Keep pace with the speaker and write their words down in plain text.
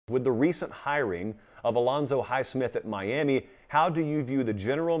With the recent hiring of Alonzo Highsmith at Miami, how do you view the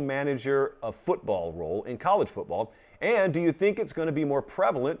general manager of football role in college football? And do you think it's going to be more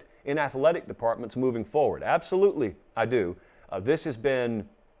prevalent in athletic departments moving forward? Absolutely, I do. This has been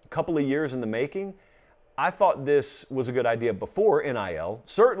a couple of years in the making. I thought this was a good idea before NIL.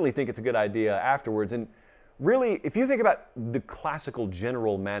 Certainly think it's a good idea afterwards. And really, if you think about the classical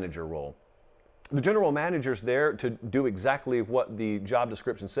general manager role, the general manager's there to do exactly what the job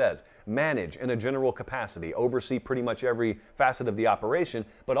description says. Manage in a general capacity, oversee pretty much every facet of the operation,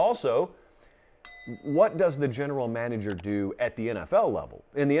 but also, what does the general manager do at the NFL level?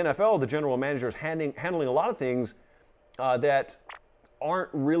 In the NFL, the general manager is handling a lot of things that aren't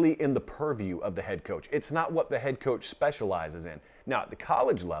really in the purview of the head coach. It's not what the head coach specializes in. Now, at the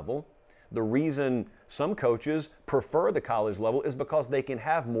college level, the reason some coaches prefer the college level is because they can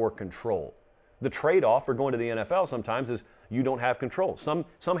have more control. The trade-off for going to the NFL sometimes is you don't have control. Some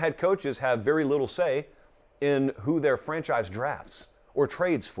head coaches have very little say in who their franchise drafts or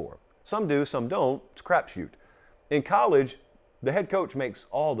trades for. Some do, some don't. It's a crapshoot. In college, the head coach makes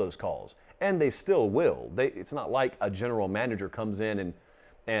all those calls, and they still will. It's not like a general manager comes in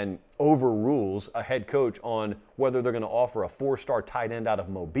and overrules a head coach on whether they're going to offer a 4-star tight end out of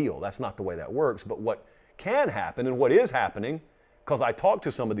Mobile. That's not the way that works. But what can happen, and what is happening, because I talk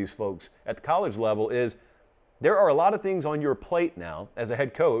to some of these folks at the college level, is there are a lot of things on your plate now as a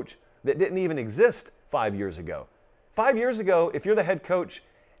head coach that didn't even exist 5 years ago. 5 years ago, if you're the head coach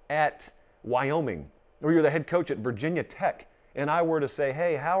at Wyoming, or you're the head coach at Virginia Tech, and I were to say,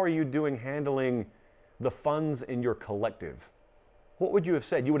 hey, how are you doing handling the funds in your collective? What would you have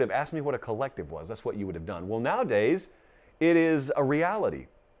said? You would have asked me what a collective was. That's what you would have done. Well, nowadays, it is a reality.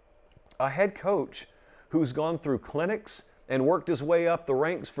 A head coach who's gone through clinics and worked his way up the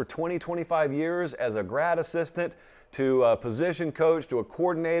ranks for 20, 25 years as a grad assistant to a position coach, to a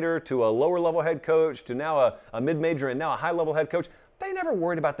coordinator, to a lower level head coach, to now a mid-major and now a high level head coach. They never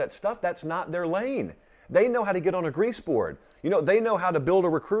worried about that stuff. That's not their lane. They know how to get on a grease board. They know how to build a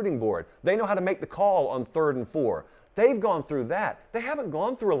recruiting board. They know how to make the call on 3rd and 4. They've gone through that. They haven't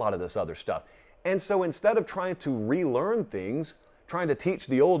gone through a lot of this other stuff. And so instead of trying to relearn things, trying to teach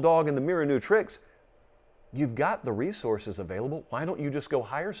the old dog in the mirror new tricks, you've got the resources available. Why don't you just go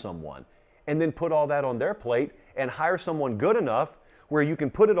hire someone and then put all that on their plate and hire someone good enough where you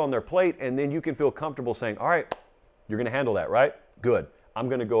can put it on their plate and then you can feel comfortable saying, all right, you're going to handle that, right? Good. I'm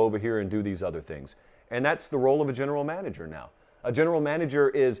going to go over here and do these other things. And that's the role of a general manager now. A general manager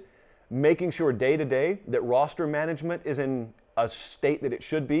is making sure day to day that roster management is in a state that it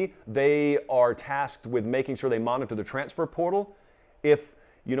should be. They are tasked with making sure they monitor the transfer portal. If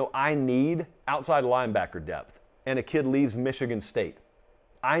I need outside linebacker depth and a kid leaves Michigan State,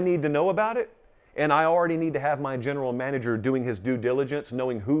 I need to know about it, and I already need to have my general manager doing his due diligence,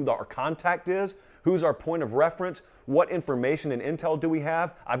 knowing who our contact is, who's our point of reference, what information and intel do we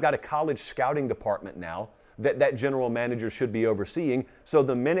have. I've got a college scouting department now that general manager should be overseeing. So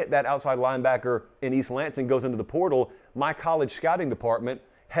the minute that outside linebacker in East Lansing goes into the portal, my college scouting department,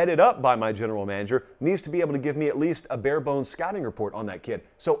 headed up by my general manager, needs to be able to give me at least a bare bones scouting report on that kid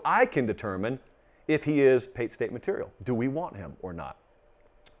so I can determine if he is Pate State material. Do we want him or not?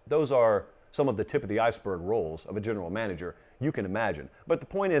 Those are some of the tip of the iceberg roles of a general manager you can imagine. But the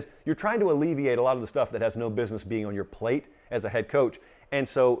point is, you're trying to alleviate a lot of the stuff that has no business being on your plate as a head coach. And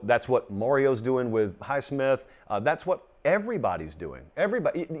so that's what Mario's doing with Highsmith. That's what everybody's doing.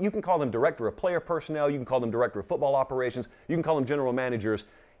 Everybody, you can call them director of player personnel, you can call them director of football operations, you can call them general managers.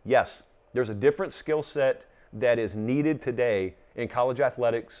 Yes, there's a different skill set that is needed today in college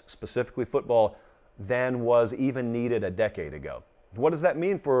athletics, specifically football, than was even needed a decade ago. What does that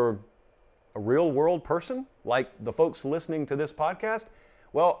mean for a real world person like the folks listening to this podcast?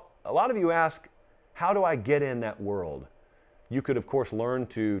 Well, a lot of you ask, how do I get in that world? You could, of course, learn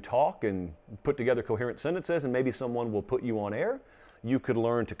to talk and put together coherent sentences, and maybe someone will put you on air. You could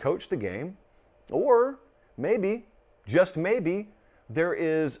learn to coach the game, or maybe, just maybe, there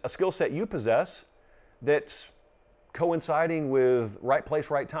is a skill set you possess that's coinciding with right place,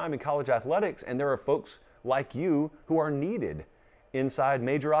 right time in college athletics, and there are folks like you who are needed inside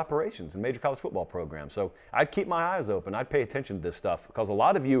major operations and major college football programs. So I'd keep my eyes open. I'd pay attention to this stuff because a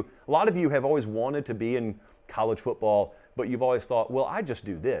lot of you have always wanted to be in college football, but you've always thought, well, I just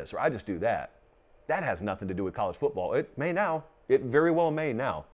do this or I just do that. That has nothing to do with college football. It may now. It very well may now.